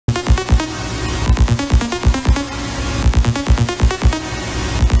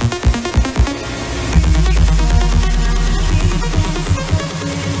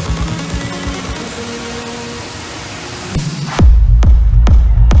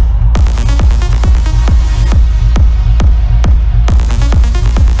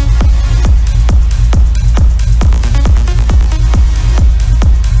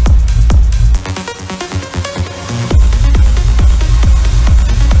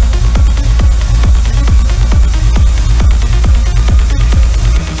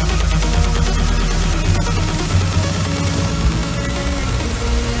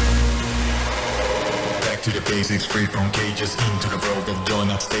cages into the world of joy,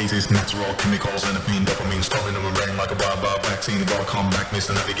 not stasis. Natural chemicals and a fiend dopamine storming in my brain like a wild vaccine. Welcome back,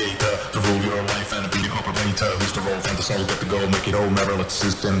 Mr. Navigator, to rule your life and be the operator. Who's the role, find the soul, get the goal, make it all matter. Let the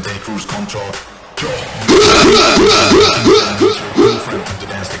system take cruise control. Friend to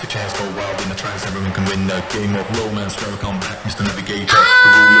dance, take a chance, go wild in the trance. Everyone can win the game of romance. Welcome back, Mr. Navigator, to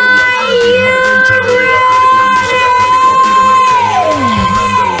rule your life and be the motivator. Hurry up, let it go, use it up, let it go, be the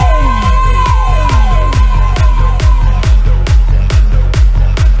commando.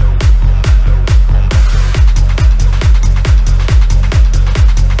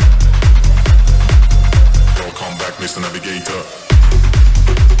 Mr. Navigator.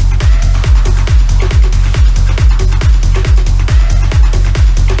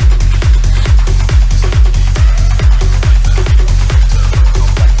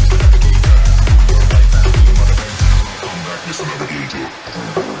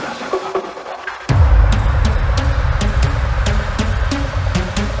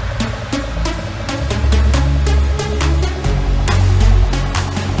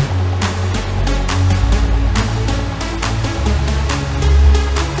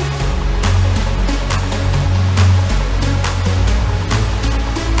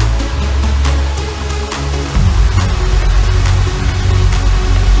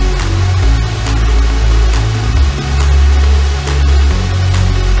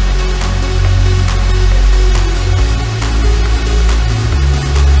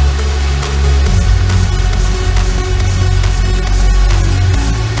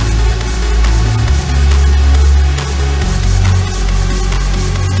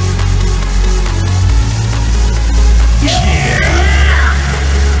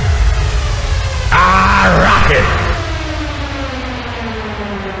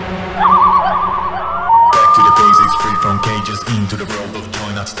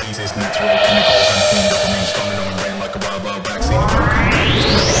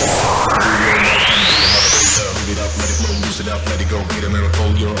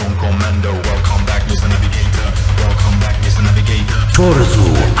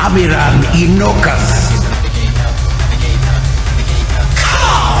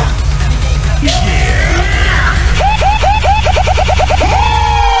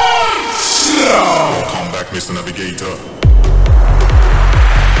 Mr. Navigator.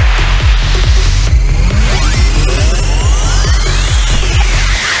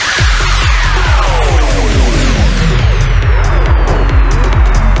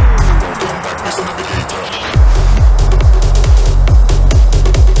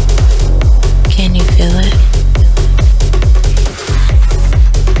 Can you feel it?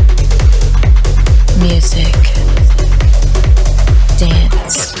 Music, dance.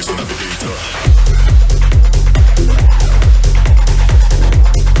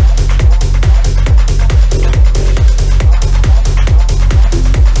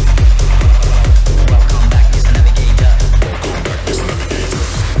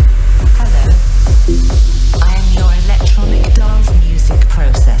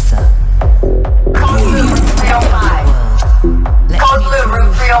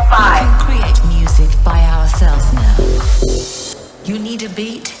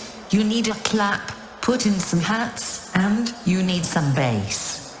 Clap, put in some hats, and you need some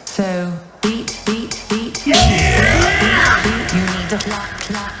bass. So beat, beat, beat, beat, beat, beat. You need a clap,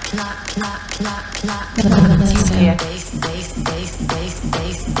 clap, clap, clap, clap, clap. Bass, bass, bass, bass,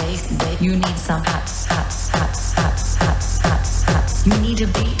 bass, bass, bass. You need some hats, hats, hats, hats, hats, hats, hats. You need a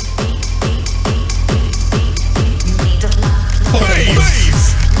beat, beat, beat, beat, beat, beat, beat. You need a clap, clap, bass.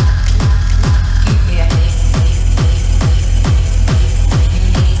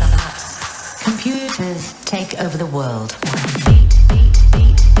 Take over the world. Beat, beat,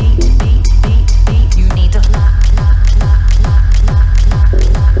 beat, beat, beat, beat, beat. You need a clap, clap, clap, clap, clap,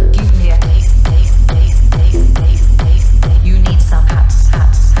 clap, clap. Give me a bass, bass, bass, bass, bass, bass, bass. You need some hats,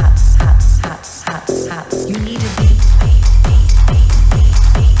 hats, hats, hats, hats, hats, hats. You need a beat, beat, beat, beat, beat,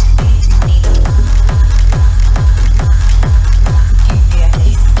 beat, beat. You need a clap, clap, clap, clap, clap, clap. Give me a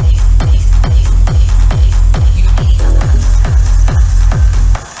bass, bass, bass, bass, bass, bass. You need some hats, hats, hats,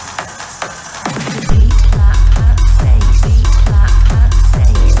 hats, hats.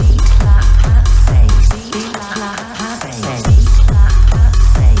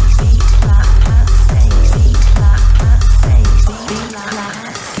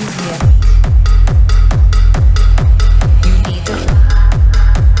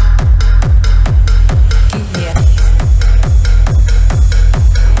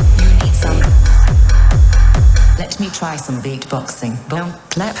 try some beatboxing. Boom,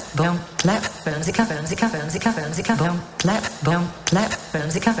 clap, boom, clap, boom, zika, boom, zika, boom, zika, boom, zika, boom, clap, boom, clap, boom,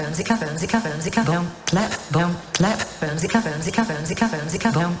 zika, boom, zika, boom, zika, boom, zika, boom, clap, boom, clap, boom, zika, boom, zika, boom, zika, boom,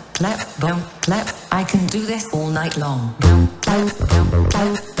 zika, boom, clap, boom, clap. I can do this all night long. Boom, boom, boom,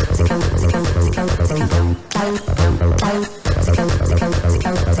 boom, zika, zika, zika, zika, boom, boom, boom, boom, zika, zika,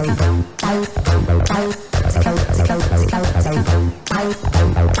 zika, zika, boom, boom, boom, boom, zika, zika, zika, zika, boom, boom,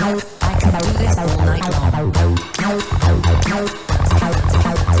 boom, boom. I can do this all night long.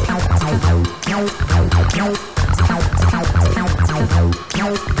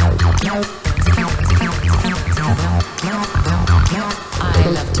 I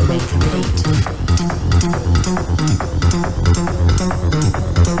love to make a beat.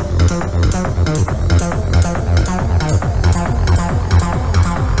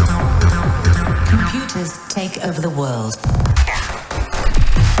 Computers take over the world.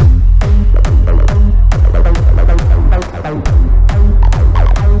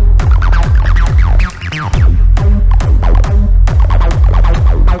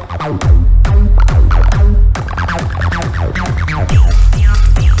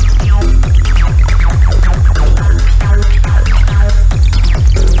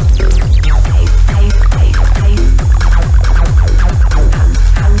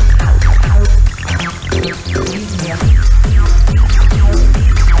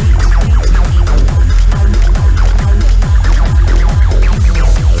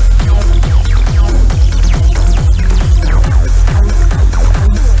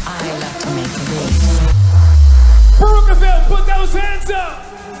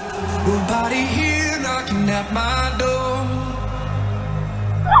 Nobody here knocking at my door.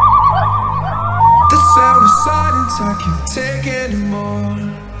 The sound of silence I can't take anymore.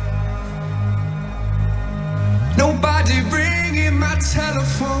 Nobody ringing my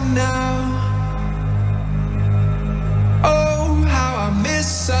telephone now. Oh, how I miss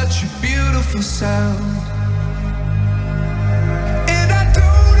such a beautiful sound. And I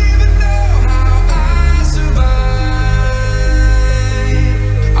don't even know how I survive.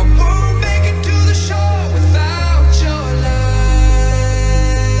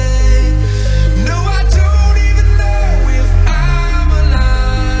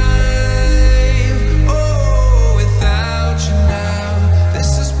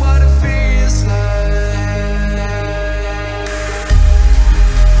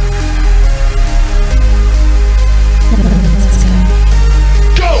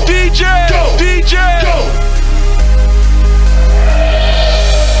 DJ! Go!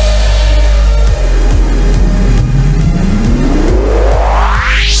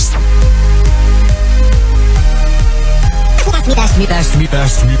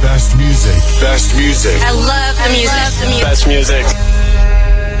 Best music. I love the music. Best music.